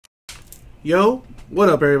Yo, what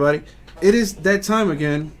up, everybody? It is that time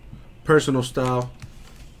again. Personal style.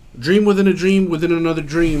 Dream within a dream within another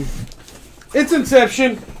dream. It's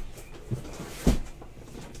Inception.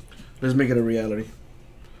 Let's make it a reality.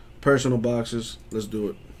 Personal boxes. Let's do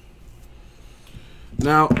it.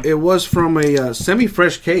 Now, it was from a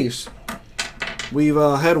semi-fresh case. We've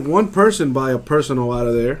had one person buy a personal out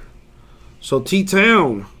of there. So,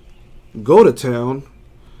 T-Town. Go to town.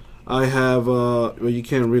 I have, well, you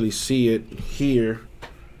can't really see it here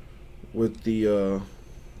with the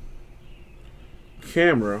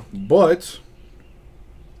camera, but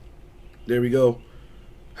there we go.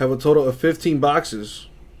 Have a total of 15 boxes.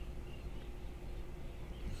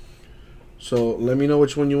 So let me know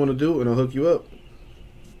which one you want to do, and I'll hook you up.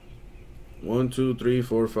 1, 2, 3,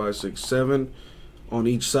 4, 5, 6, 7 on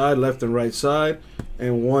each side, left and right side,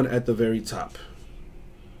 and one at the very top.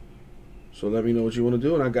 So let me know what you want to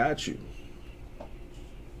do, and I got you.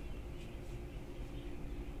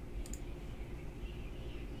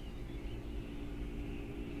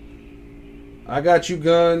 I got you,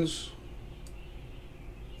 guns.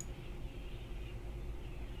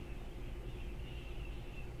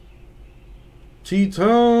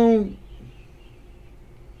 T-Tone.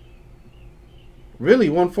 Really,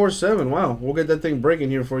 147. Wow, we'll get that thing breaking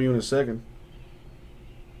here for you in a second.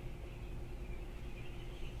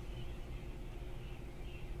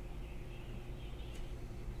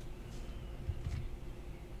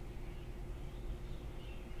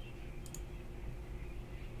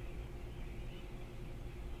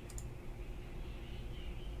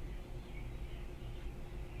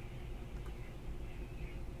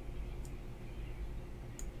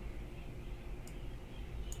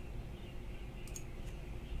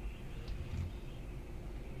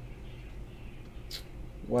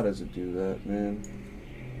 Why does it do that, man?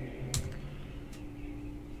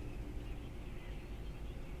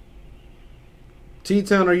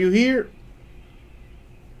 T-Town, are you here?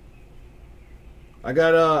 I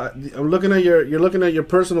got I'm looking at you're looking at your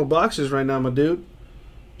personal boxes right now, my dude.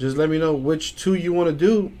 Just let me know which two you want to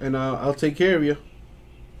do, and I'll take care of you.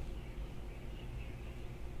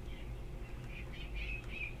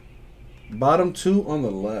 Bottom two on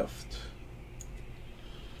the left.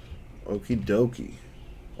 Okie dokie.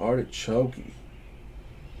 Artichoke.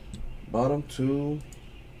 Bottom two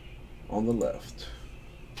on the left.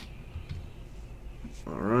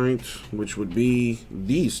 Alright, which would be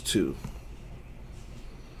these two.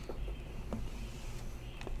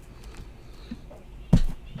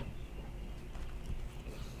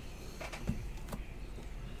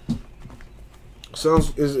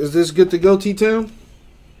 Sounds, is this good to go, T-Town?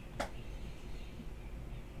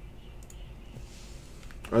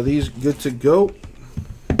 Are these good to go?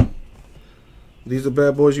 These the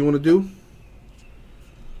bad boys you want to do?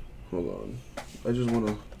 Hold on. I just want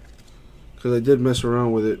to, because I did mess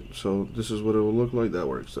around with it, so this is what it will look like. That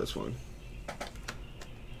works. That's fine.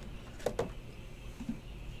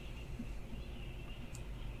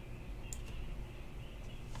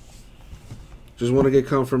 Just want to get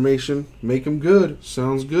confirmation. Make them good.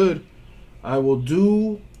 Sounds good. I will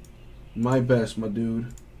do my best, my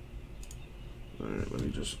dude. Alright, let me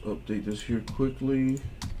just update this here quickly.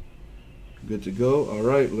 Good to go.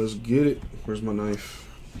 Alright, let's get it. Where's my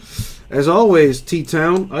knife? As always,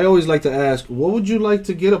 T-Town, I always like to ask, what would you like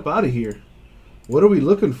to get up out of here? What are we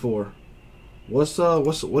looking for? What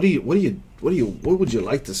would you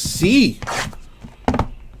like to see?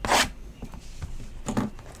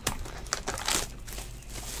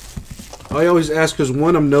 I always ask because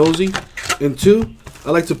one, I'm nosy, and two, I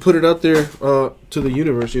like to put it out there to the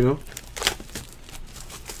universe, you know.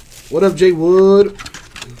 What up, Jay Wood?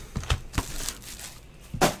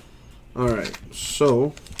 Alright,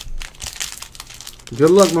 so good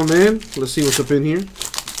luck, my man. Let's see what's up in here.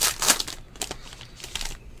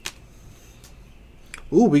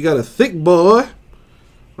 Ooh, we got a thick boy.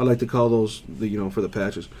 I like to call those, for the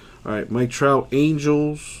patches. Alright, Mike Trout,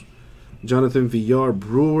 Angels. Jonathan Villar,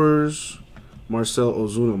 Brewers. Marcell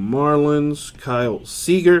Ozuna, Marlins. Kyle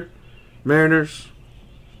Seager, Mariners.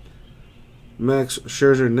 Max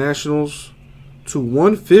Scherzer, Nationals. To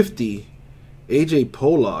 150, AJ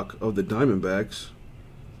Pollock of the Diamondbacks.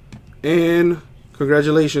 And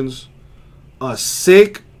congratulations, a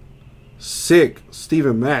sick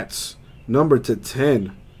Steven Matz, number to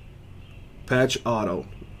 10, patch auto.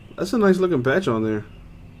 That's a nice looking patch on there.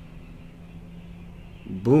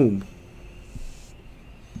 Boom.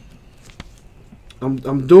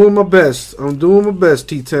 I'm doing my best. I'm doing my best,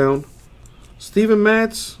 T-Town. Steven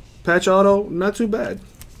Matz, patch auto, not too bad.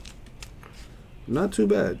 Not too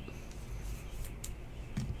bad.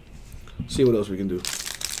 See what else we can do.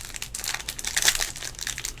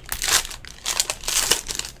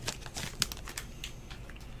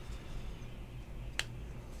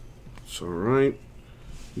 All right.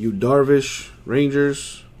 Yu Darvish,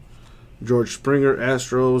 Rangers. George Springer,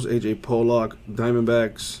 Astros. AJ Pollock,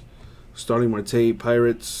 Diamondbacks. Starling Marte,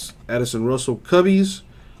 Pirates. Addison Russell, Cubbies.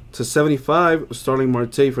 To 75, Starling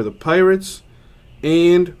Marte for the Pirates.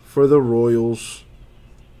 And for the Royals,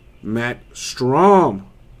 Matt Strahm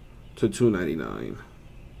to 299.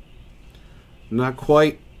 Not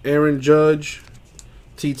quite Aaron Judge,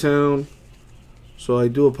 T-Town. So I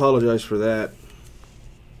do apologize for that.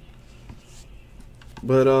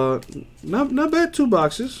 But not bad 2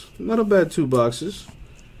 boxes. Not a bad 2 boxes.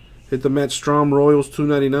 Hit the Matt Strahm Royals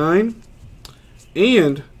 299.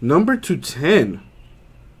 And number 210.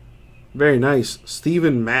 Very nice.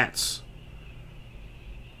 Steven Matz.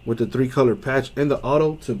 With the 3-color patch and the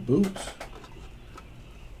auto to boot.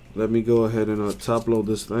 Let me go ahead and top load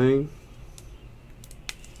this thing.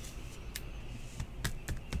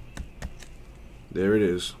 There it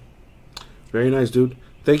is. Very nice, dude.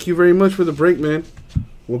 Thank you very much for the break, man.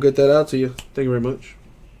 We'll get that out to you. Thank you very much.